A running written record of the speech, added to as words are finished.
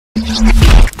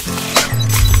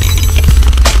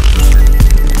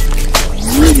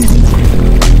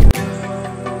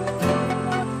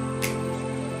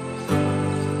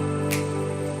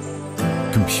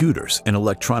Computers and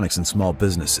electronics in small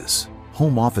businesses,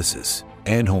 home offices,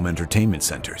 and home entertainment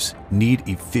centers need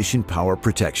efficient power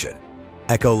protection.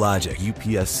 Echologic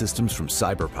UPS systems from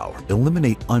CyberPower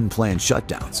eliminate unplanned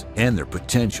shutdowns and their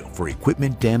potential for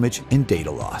equipment damage and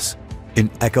data loss. An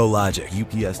Echologic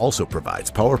UPS also provides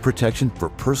power protection for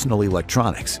personal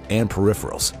electronics and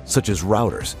peripherals, such as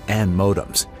routers and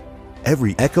modems.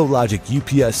 Every Echologic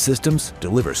UPS systems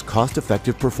delivers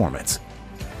cost-effective performance.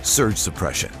 Surge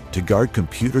suppression to guard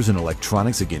computers and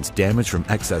electronics against damage from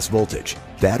excess voltage.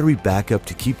 Battery backup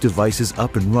to keep devices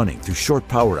up and running through short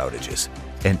power outages.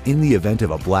 And in the event of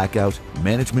a blackout,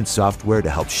 management software to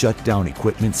help shut down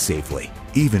equipment safely,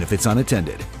 even if it's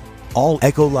unattended. All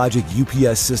Echologic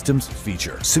UPS systems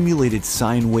feature simulated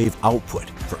sine wave output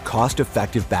for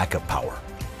cost-effective backup power.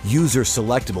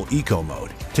 User-selectable eco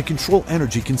mode to control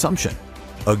energy consumption.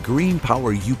 A green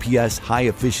power UPS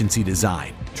high-efficiency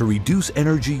design to reduce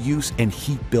energy use and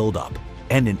heat buildup.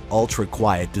 And an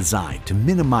ultra-quiet design to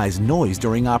minimize noise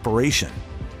during operation.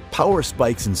 Power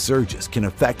spikes and surges can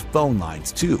affect phone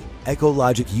lines too.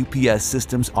 Echologic UPS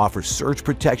systems offer surge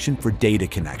protection for data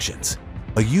connections.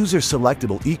 A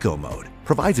user-selectable eco mode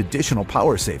provides additional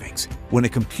power savings when a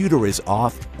computer is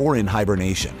off or in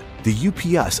hibernation. The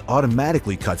UPS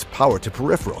automatically cuts power to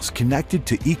peripherals connected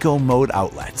to eco mode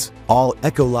outlets. All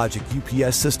Echologic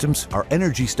UPS systems are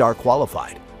ENERGY STAR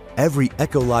qualified. Every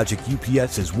Echologic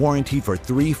UPS is warranted for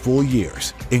 3 full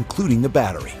years, including the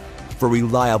battery. For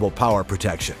reliable power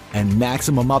protection and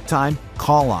maximum uptime,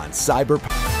 call on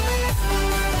CyberPower.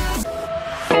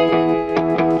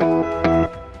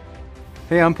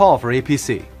 Hey, I'm Paul for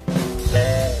APC.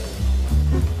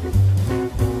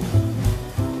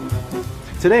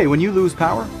 Today, when you lose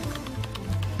power,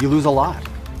 you lose a lot.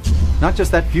 Not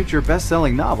just that future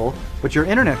best-selling novel, but your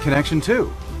internet connection too.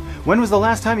 When was the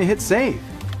last time you hit save?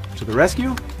 To the rescue,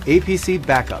 APC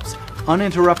Backups,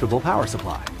 Uninterruptible Power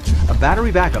Supply. A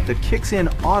battery backup that kicks in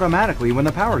automatically when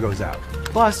the power goes out.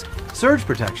 Plus, surge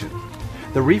protection.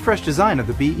 The refreshed design of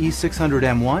the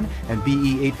BE600M1 and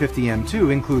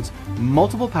BE850M2 includes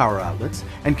multiple power outlets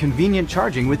and convenient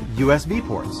charging with USB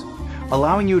ports,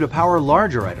 allowing you to power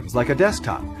larger items like a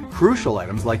desktop, crucial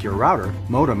items like your router,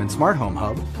 modem, and smart home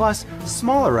hub, plus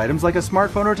smaller items like a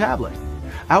smartphone or tablet.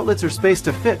 Outlets are spaced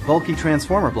to fit bulky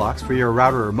transformer blocks for your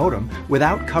router or modem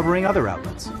without covering other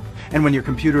outlets. And when your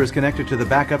computer is connected to the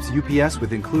backup's UPS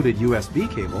with included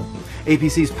USB cable,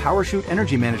 APC's PowerShoot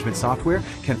energy management software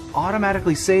can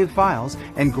automatically save files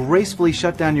and gracefully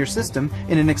shut down your system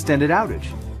in an extended outage.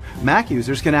 Mac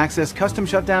users can access custom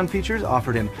shutdown features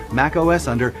offered in macOS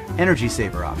under Energy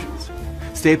Saver options.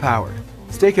 Stay powered.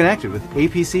 Stay connected with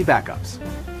APC Backups.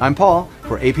 I'm Paul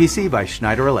for APC by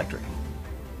Schneider Electric.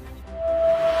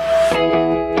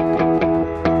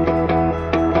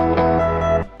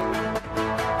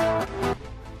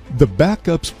 The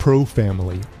Backups Pro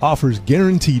family offers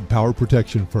guaranteed power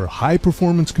protection for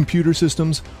high-performance computer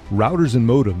systems, routers and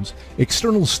modems,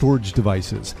 external storage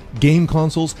devices, game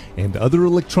consoles, and other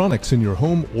electronics in your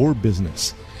home or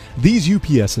business. These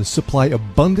UPSs supply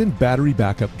abundant battery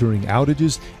backup during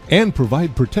outages and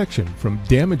provide protection from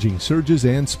damaging surges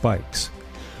and spikes.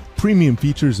 Premium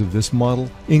features of this model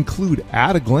include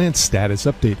at-a-glance status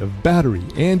update of battery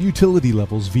and utility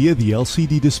levels via the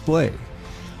LCD display.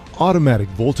 Automatic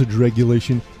voltage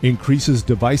regulation increases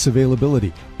device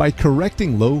availability by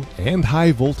correcting low and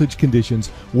high voltage conditions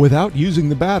without using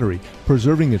the battery,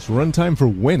 preserving its runtime for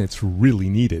when it's really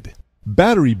needed.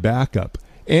 Battery backup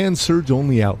and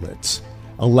surge-only outlets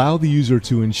allow the user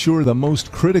to ensure the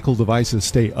most critical devices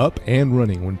stay up and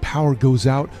running when power goes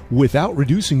out without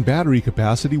reducing battery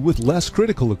capacity with less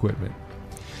critical equipment.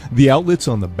 The outlets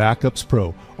on the Backups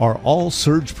Pro are all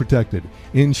surge protected,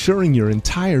 ensuring your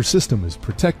entire system is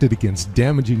protected against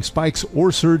damaging spikes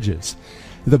or surges.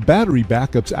 The Battery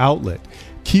Backups outlet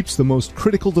keeps the most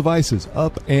critical devices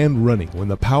up and running when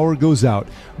the power goes out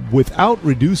without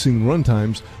reducing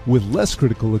runtimes with less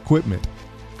critical equipment.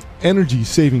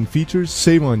 Energy-saving features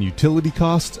save on utility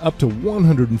costs up to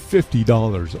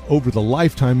 $150 over the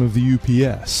lifetime of the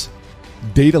UPS.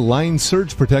 Data line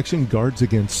surge protection guards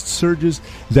against surges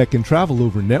that can travel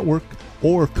over network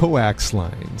or coax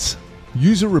lines.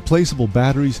 User-replaceable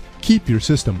batteries keep your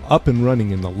system up and running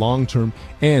in the long term,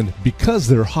 and because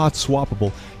they're hot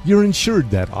swappable, you're ensured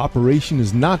that operation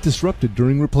is not disrupted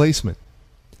during replacement.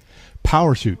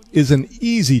 PowerShoot is an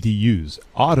easy-to-use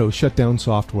auto shutdown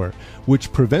software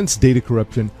which prevents data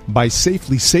corruption by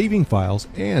safely saving files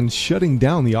and shutting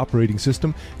down the operating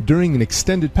system during an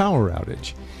extended power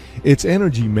outage. Its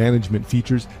energy management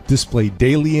features display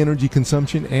daily energy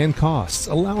consumption and costs,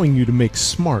 allowing you to make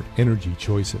smart energy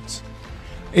choices.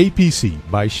 APC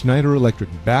by Schneider Electric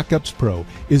Backups Pro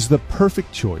is the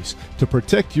perfect choice to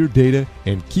protect your data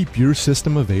and keep your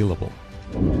system available.